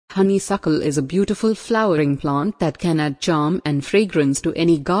Honeysuckle is a beautiful flowering plant that can add charm and fragrance to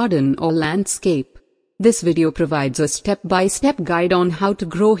any garden or landscape. This video provides a step-by-step guide on how to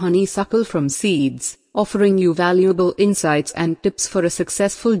grow honeysuckle from seeds, offering you valuable insights and tips for a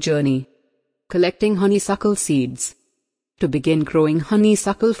successful journey. Collecting honeysuckle seeds. To begin growing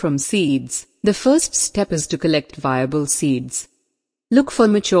honeysuckle from seeds, the first step is to collect viable seeds. Look for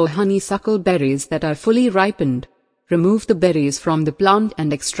mature honeysuckle berries that are fully ripened. Remove the berries from the plant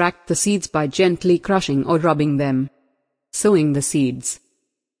and extract the seeds by gently crushing or rubbing them. Sowing the seeds.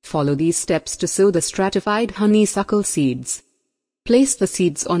 Follow these steps to sow the stratified honeysuckle seeds. Place the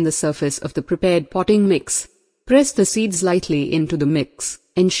seeds on the surface of the prepared potting mix. Press the seeds lightly into the mix,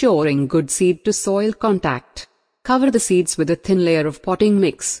 ensuring good seed-to-soil contact. Cover the seeds with a thin layer of potting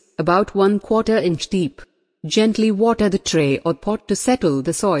mix, about 1/4 inch deep. Gently water the tray or pot to settle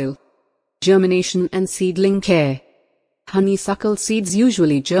the soil. Germination and seedling care. Honeysuckle seeds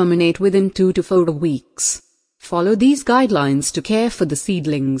usually germinate within 2 to 4 weeks. Follow these guidelines to care for the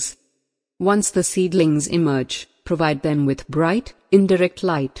seedlings. Once the seedlings emerge, provide them with bright, indirect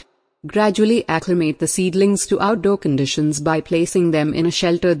light. Gradually acclimate the seedlings to outdoor conditions by placing them in a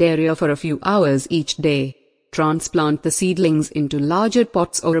sheltered area for a few hours each day. Transplant the seedlings into larger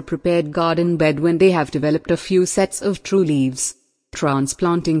pots or a prepared garden bed when they have developed a few sets of true leaves.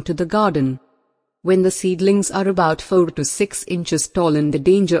 Transplanting to the garden. When the seedlings are about 4 to 6 inches tall and the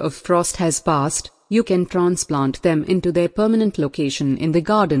danger of frost has passed, you can transplant them into their permanent location in the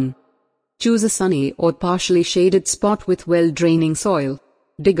garden. Choose a sunny or partially shaded spot with well-draining soil.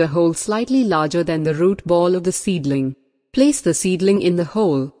 Dig a hole slightly larger than the root ball of the seedling. Place the seedling in the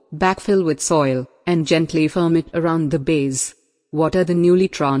hole, backfill with soil, and gently firm it around the base. Water the newly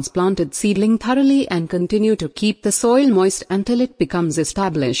transplanted seedling thoroughly and continue to keep the soil moist until it becomes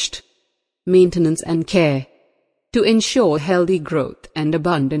established. Maintenance and care. To ensure healthy growth and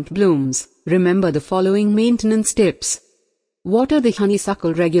abundant blooms, remember the following maintenance tips. Water the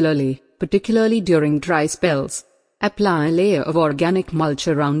honeysuckle regularly, particularly during dry spells. Apply a layer of organic mulch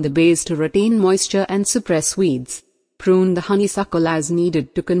around the base to retain moisture and suppress weeds. Prune the honeysuckle as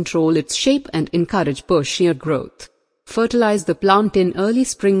needed to control its shape and encourage bushier growth. Fertilize the plant in early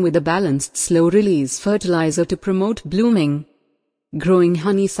spring with a balanced slow-release fertilizer to promote blooming. Growing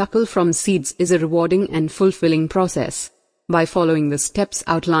honeysuckle from seeds is a rewarding and fulfilling process. By following the steps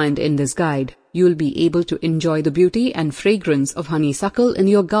outlined in this guide, you'll be able to enjoy the beauty and fragrance of honeysuckle in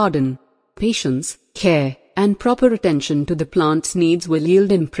your garden. Patience, care, and proper attention to the plant's needs will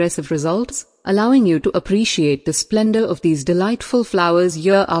yield impressive results, allowing you to appreciate the splendor of these delightful flowers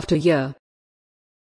year after year.